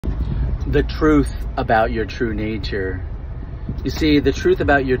the truth about your true nature. You see, the truth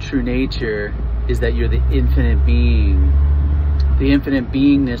about your true nature is that you're the infinite being. The infinite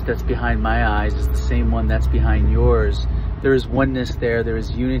beingness that's behind my eyes is the same one that's behind yours. There is oneness there, there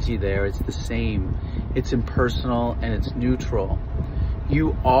is unity there, it's the same. It's impersonal and it's neutral.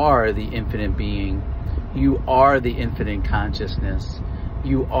 You are the infinite being. You are the infinite consciousness.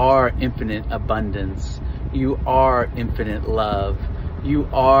 You are infinite abundance. You are infinite love. You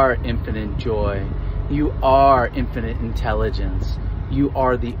are infinite joy. You are infinite intelligence. You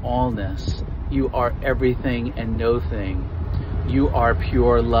are the allness. You are everything and nothing. You are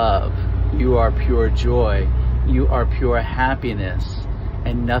pure love. You are pure joy. You are pure happiness.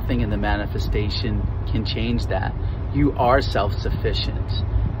 And nothing in the manifestation can change that. You are self-sufficient.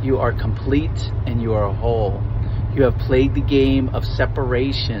 You are complete and you are whole. You have played the game of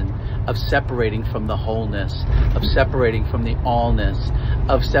separation, of separating from the wholeness, of separating from the allness,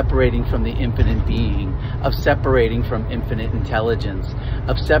 of separating from the infinite being, of separating from infinite intelligence,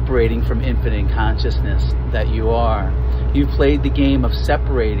 of separating from infinite consciousness that you are. You've played the game of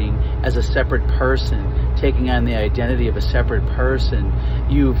separating as a separate person, taking on the identity of a separate person.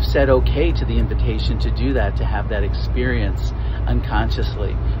 You've said okay to the invitation to do that, to have that experience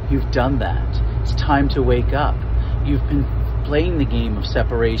unconsciously. You've done that. It's time to wake up. You've been playing the game of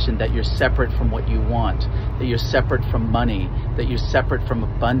separation, that you're separate from what you want, that you're separate from money, that you're separate from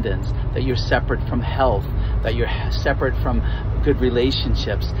abundance, that you're separate from health, that you're separate from good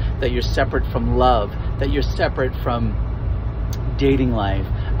relationships, that you're separate from love, that you're separate from dating life,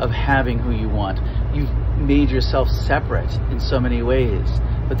 of having who you want. You've made yourself separate in so many ways,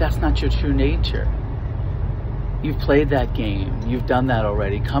 but that's not your true nature. You've played that game. You've done that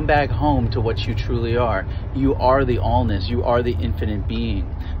already. Come back home to what you truly are. You are the allness. You are the infinite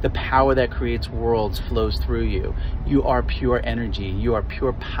being. The power that creates worlds flows through you. You are pure energy. You are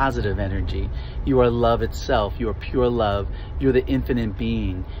pure positive energy. You are love itself. You are pure love. You're the infinite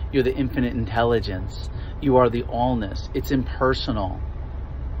being. You're the infinite intelligence. You are the allness. It's impersonal.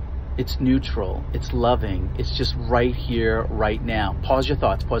 It's neutral. It's loving. It's just right here, right now. Pause your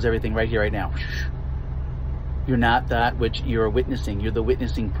thoughts. Pause everything right here, right now. You're not that which you're witnessing. You're the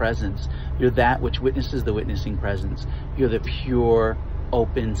witnessing presence. You're that which witnesses the witnessing presence. You're the pure,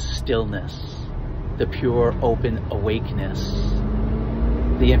 open stillness. The pure, open awakeness.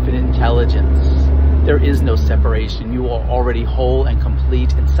 The infinite intelligence. There is no separation. You are already whole and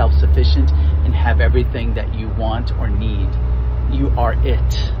complete and self-sufficient and have everything that you want or need. You are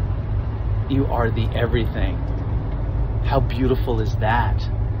it. You are the everything. How beautiful is that?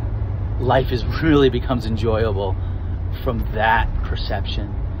 Life really becomes enjoyable from that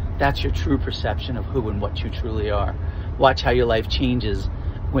perception. That's your true perception of who and what you truly are. Watch how your life changes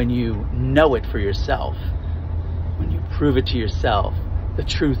when you know it for yourself. When you prove it to yourself, the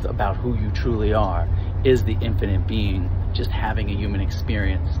truth about who you truly are is the infinite being, just having a human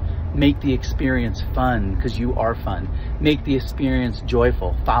experience. Make the experience fun, because you are fun. Make the experience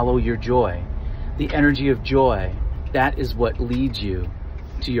joyful. Follow your joy. The energy of joy, that is what leads you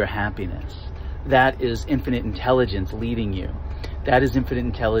to your happiness. That is infinite intelligence leading you. That is infinite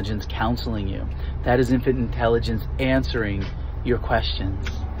intelligence counseling you. That is infinite intelligence answering your questions,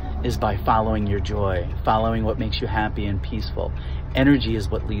 is by following your joy, following what makes you happy and peaceful. Energy is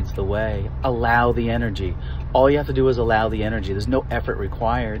what leads the way. Allow the energy. All you have to do is allow the energy. There's no effort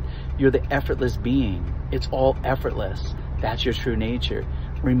required. You're the effortless being. It's all effortless. That's your true nature.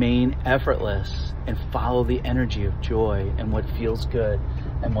 Remain effortless and follow the energy of joy and what feels good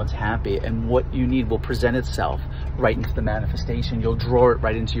and what's happy, and what you need will present itself right into the manifestation. You'll draw it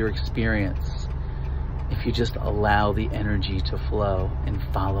right into your experience if you just allow the energy to flow and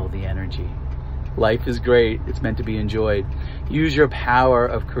follow the energy. Life is great. It's meant to be enjoyed. Use your power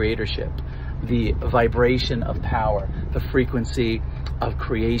of creatorship, the vibration of power, the frequency of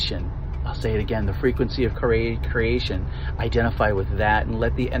creation. I'll say it again, the frequency of creation. Identify with that and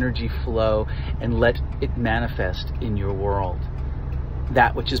let the energy flow and let it manifest in your world.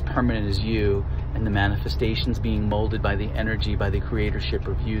 That which is permanent is you, and the manifestations being molded by the energy, by the creatorship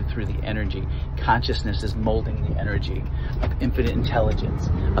of you through the energy. Consciousness is molding the energy of infinite intelligence,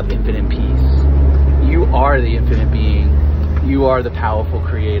 of infinite peace. You are the infinite being. You are the powerful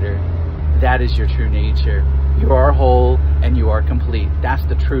creator. That is your true nature. You are whole and you are complete. That's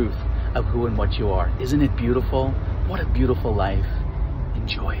the truth of who and what you are. Isn't it beautiful? What a beautiful life.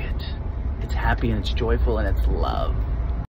 Enjoy it. It's happy and it's joyful and it's love.